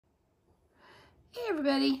Hey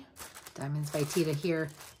everybody, Diamonds by Teeda here.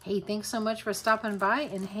 Hey, thanks so much for stopping by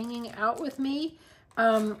and hanging out with me.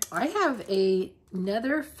 I have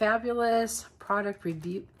another fabulous product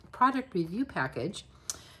review package.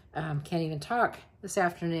 Can't even talk this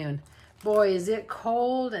afternoon. Boy, is it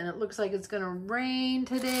cold and it looks like it's gonna rain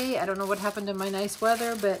today. I don't know what happened to my nice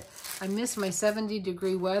weather, but I miss my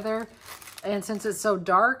 70-degree weather. And since it's so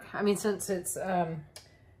dark, since it's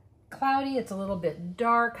cloudy, it's a little bit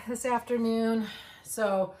dark this afternoon.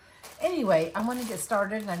 So anyway, I want to get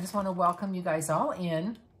started and I just want to welcome you guys all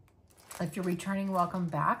in. If you're returning, welcome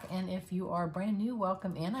back. And if you are brand new,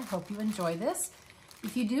 welcome in. I hope you enjoy this.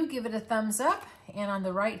 If you do, give it a thumbs up. And on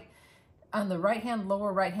the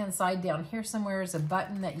lower right hand side down here somewhere is a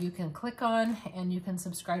button that you can click on and you can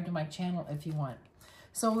subscribe to my channel if you want.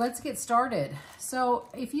 So let's get started. So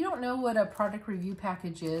if you don't know what a product review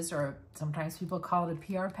package is, or sometimes people call it a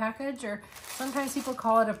PR package, or sometimes people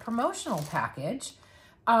call it a promotional package.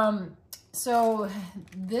 So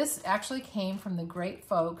this actually came from the great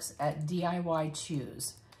folks at DIY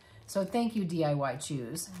Choose. So thank you, DIY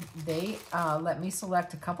Choose. They let me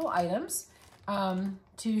select a couple items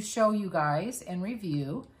to show you guys and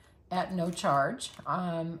review at no charge.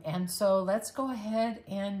 And so let's go ahead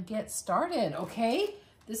and get started, okay?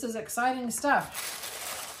 This is exciting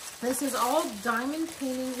stuff. This is all diamond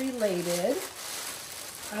painting related.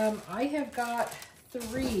 I have got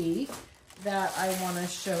 3 that I want to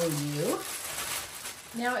show you.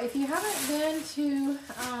 Now, if you haven't been to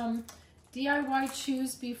DIY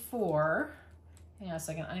Choose before, hang on a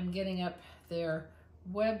second, I'm getting up their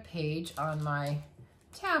web page on my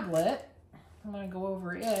tablet. I'm going to go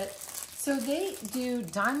over it. So they do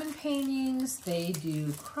diamond paintings, they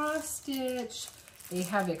do cross stitch, they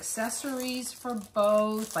have accessories for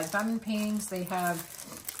both, like diamond paintings. They have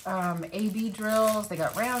AB drills, they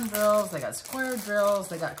got round drills, they got square drills,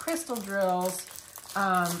 they got crystal drills.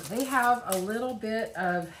 They have a little bit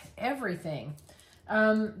of everything.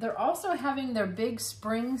 They're also having their big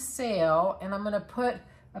spring sale, and I'm going to put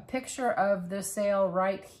a picture of the sale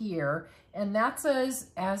right here. And that's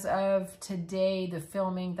as of today, the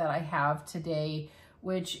filming that I have today,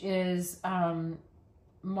 which is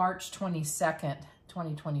March 22nd,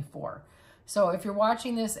 2024. So if you're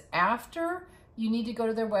watching this after, you need to go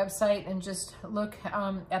to their website and just look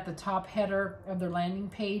at the top header of their landing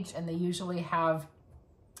page, and they usually have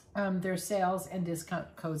their sales and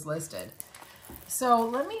discount codes listed. So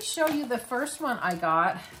let me show you the first one I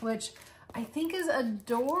got, which I think is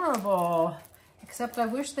adorable, except I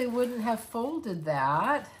wish they wouldn't have folded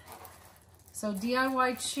that. So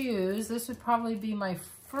DIY Choose, this would probably be my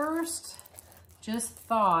first just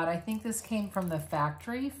thought. I think this came from the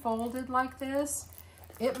factory folded like this.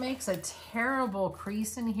 It makes a terrible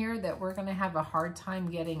crease in here that we're gonna have a hard time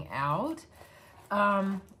getting out.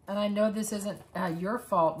 And I know this isn't your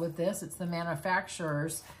fault with this, it's the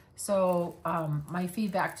manufacturer's. So my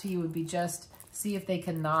feedback to you would be just see if they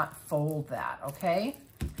cannot fold that, okay?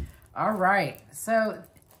 All right, so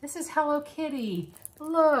this is Hello Kitty.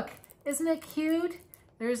 Look, isn't it cute?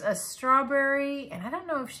 There's a strawberry, and I don't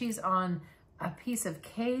know if she's on a piece of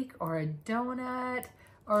cake or a donut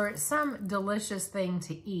or some delicious thing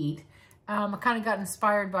to eat. I kind of got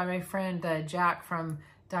inspired by my friend Jack from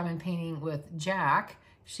Diamond Painting with Jack.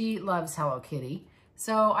 She loves Hello Kitty.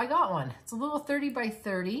 So I got one. It's a little 30 by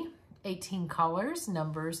 30, 18 colors,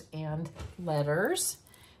 numbers, and letters.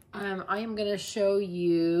 I am going to show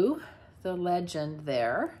you the legend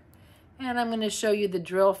there. And I'm going to show you the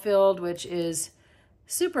drill field, which is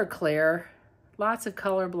super clear. Lots of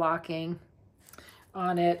color blocking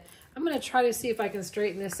on it. I'm going to try to see if I can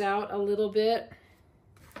straighten this out a little bit.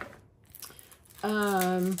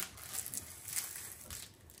 Yeah,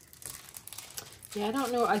 I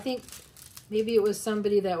don't know. I think maybe it was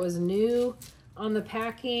somebody that was new on the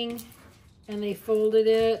packing and they folded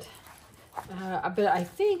it. But I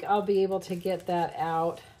think I'll be able to get that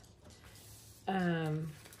out. I'm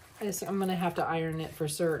going to have to iron it for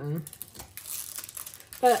certain.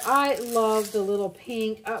 But I love the little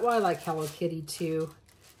pink. Well, I like Hello Kitty too.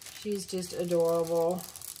 She's just adorable.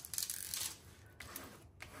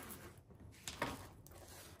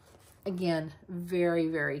 Again, very,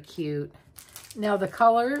 very cute. Now the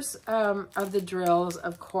colors of the drills,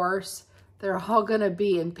 of course, they're all going to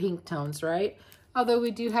be in pink tones, right? Although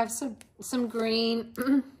we do have some green,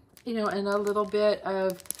 you know, and a little bit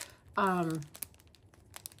of, I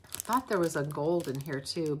thought there was a gold in here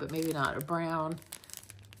too, but maybe not, a brown,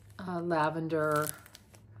 lavender,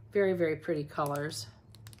 very, very pretty colors.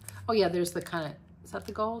 Oh yeah, there's the kind of, is that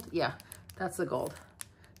the gold? Yeah, that's the gold.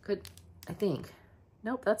 Good, I think.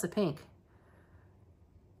 Nope, that's a pink.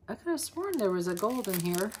 I could have sworn there was a gold in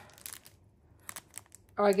here.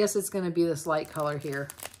 Oh, I guess it's going to be this light color here.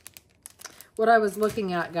 What I was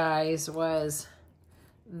looking at, guys, was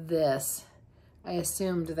this. I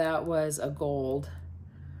assumed that was a gold,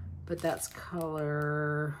 but that's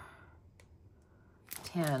color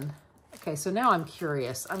 10. Okay, so now I'm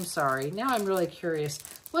curious. I'm sorry. Now I'm really curious.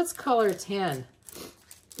 What's color 10?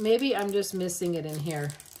 Maybe I'm just missing it in here.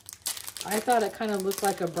 I thought it kind of looked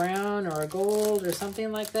like a brown or a gold or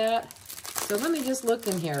something like that. So let me just look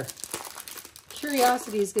in here.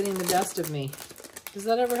 Curiosity is getting the best of me. Does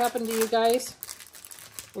that ever happen to you guys?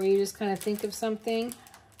 Where you just kind of think of something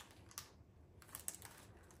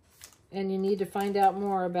and you need to find out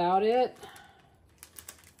more about it?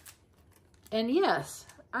 And yes,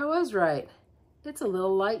 I was right. It's a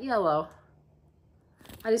little light yellow.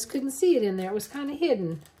 I just couldn't see it in there. It was kind of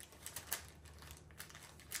hidden.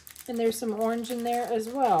 And there's some orange in there as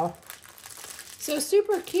well. So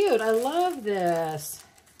super cute. I love this.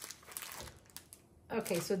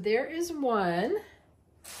 Okay, so there is one.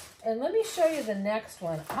 And let me show you the next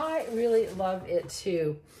one. I really love it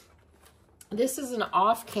too. This is an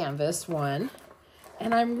off canvas one.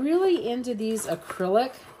 And I'm really into these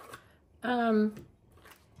acrylic ones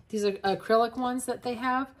that they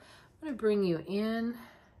have. I'm gonna bring you in.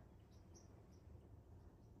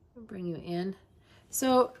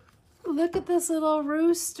 So look at this little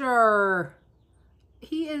rooster.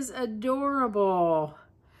 He is adorable.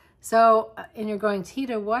 So, and you're going,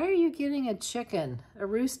 Tita, why are you getting a chicken, a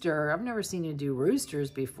rooster? I've never seen you do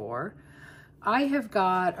roosters before. I have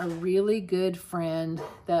got a really good friend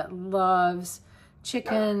that loves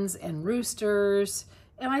chickens and roosters,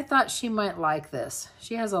 and I thought she might like this.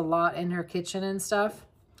 She has a lot in her kitchen and stuff.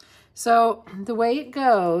 So the way it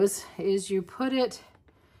goes is you put it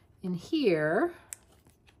in here,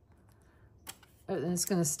 and it's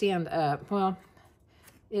going to stand up. Well,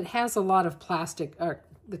 it has a lot of plastic, or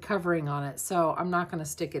the covering on it, so I'm not going to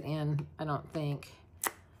stick it in, I don't think.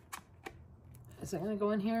 Is it going to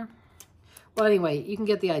go in here? Well, anyway, you can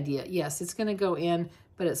get the idea. Yes, it's going to go in,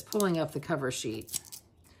 but it's pulling up the cover sheet.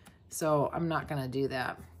 So I'm not going to do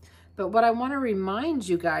that. But what I want to remind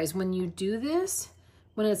you guys, when you do this,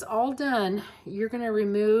 when it's all done, you're going to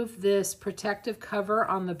remove this protective cover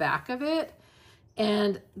on the back of it,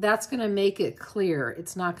 and that's going to make it clear.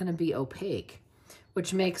 It's not going to be opaque,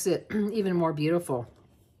 which makes it even more beautiful.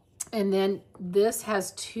 And then this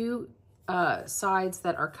has two sides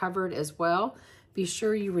that are covered as well. Be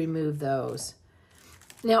sure you remove those.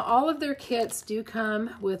 Now, all of their kits do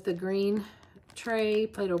come with the green tray,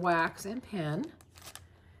 Play-Doh wax, and pen.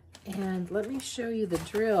 And let me show you the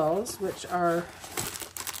drills, which are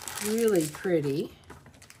really pretty.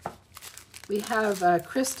 We have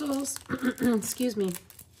crystals, excuse me,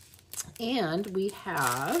 and we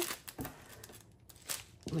have,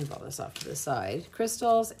 move all this off to the side,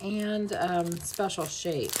 crystals and special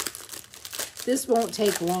shape. This won't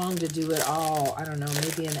take long to do it all. I don't know,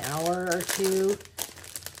 maybe an hour or two.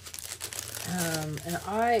 And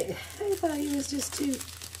I thought he was just too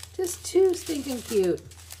stinking cute.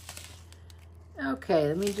 Okay,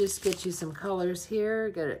 let me just get you some colors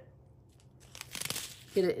here. Get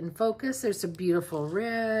it in focus. There's a beautiful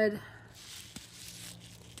red.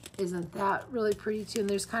 Isn't that really pretty too? And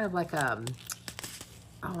there's kind of like a,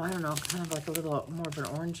 oh, I don't know, kind of like a little more of an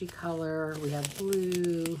orangey color. We have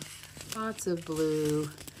blue, lots of blue,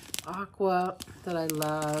 aqua that I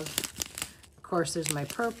love. Of course, there's my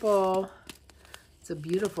purple. It's a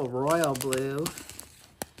beautiful royal blue.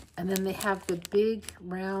 And then they have the big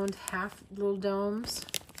round half little domes.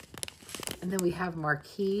 And then we have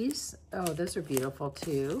marquees. Oh, those are beautiful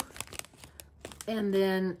too. And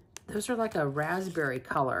then those are like a raspberry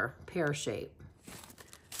color, pear shape.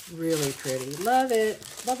 Really pretty. Love it.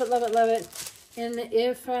 Love it, love it, love it. And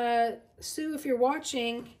if, Sue, if you're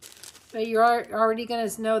watching, you're already going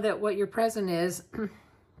to know that what your present is.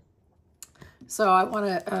 So I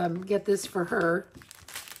want to get this for her.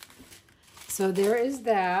 So there is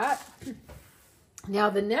that. Now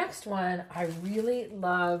the next one I really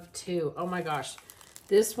love too. Oh my gosh.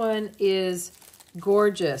 This one is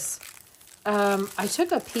gorgeous. I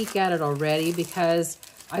took a peek at it already because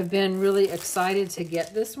I've been really excited to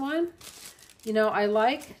get this one. You know, I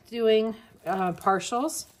like doing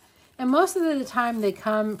partials, and most of the time they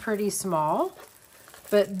come pretty small,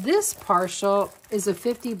 but this partial is a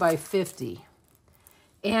 50 by 50,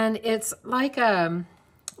 and it's like a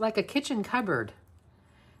kitchen cupboard,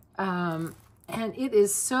 and it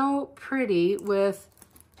is so pretty with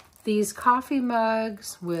these coffee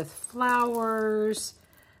mugs with flowers,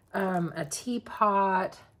 a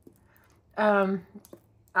teapot.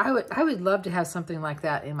 I would love to have something like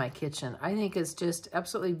that in my kitchen. I think it's just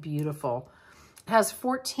absolutely beautiful. It has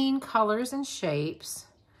 14 colors and shapes.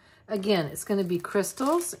 Again, it's going to be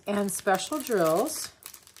crystals and special drills.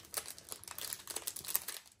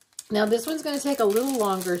 Now this one's going to take a little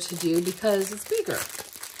longer to do because it's bigger.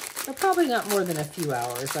 But probably not more than a few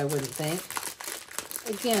hours, I wouldn't think.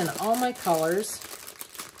 Again, all my colors.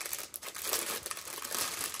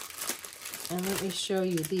 And let me show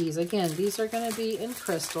you these. Again, these are going to be in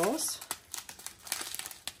crystals.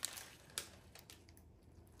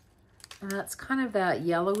 And that's kind of that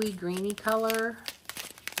yellowy, greeny color.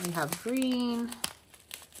 We have green.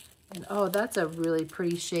 And oh, that's a really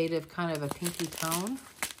pretty shade of kind of a pinky tone.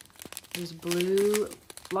 There's blue,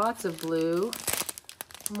 lots of blue.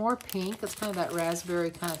 More pink. It's kind of that raspberry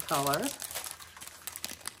kind of color.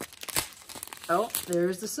 Oh,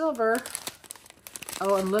 there's the silver.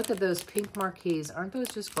 Oh, and look at those pink marquees. Aren't those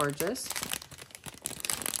just gorgeous?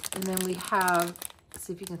 And then we have, let's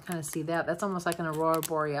see if you can kind of see that. That's almost like an Aurora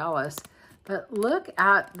Borealis. But look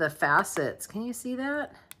at the facets. Can you see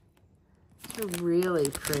that? They're really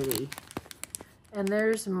pretty. And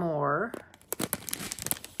there's more.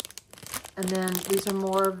 And then these are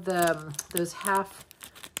more of the those half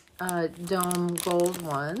dome gold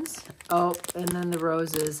ones. Oh, and then the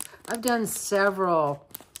roses. I've done several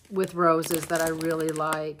with roses that I really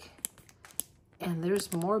like. And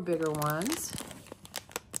there's more bigger ones.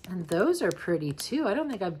 And those are pretty too. I don't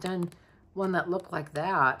think I've done one that looked like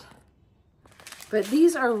that. But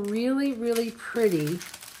these are really, really pretty.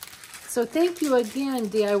 So thank you again,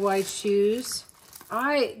 DIY Shoes.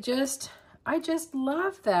 I just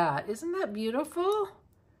love that. Isn't that beautiful?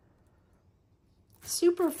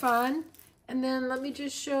 Super fun. And then let me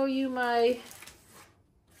just show you my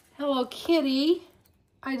Hello Kitty.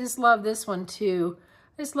 I just love this one too.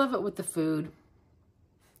 I just love it with the food.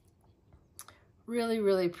 Really,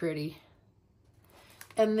 really pretty.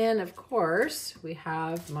 And then, of course, we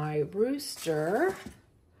have my Rooster.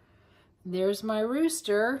 There's my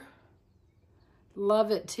Rooster.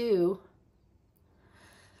 Love it too.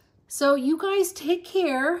 So you guys take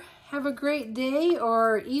care. Have a great day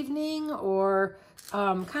or evening or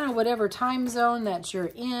kind of whatever time zone that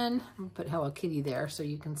you're in. I'm gonna put Hello Kitty there so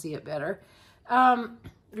you can see it better.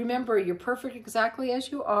 Remember, you're perfect exactly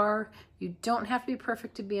as you are. You don't have to be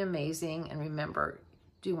perfect to be amazing. And remember,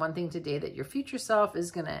 do one thing today that your future self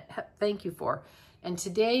is going to thank you for. And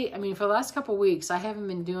today, I mean, for the last couple of weeks, I haven't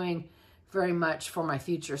been doing very much for my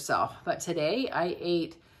future self. But today, I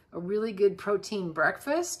ate a really good protein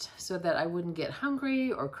breakfast so that I wouldn't get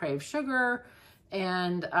hungry or crave sugar.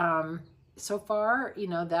 And so far, you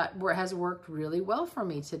know, that has worked really well for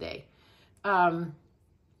me today. I'm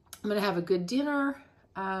going to have a good dinner.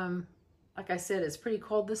 Like I said, it's pretty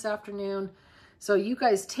cold this afternoon. So you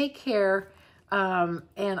guys take care.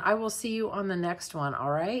 And I will see you on the next one,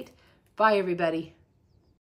 all right? Bye, everybody.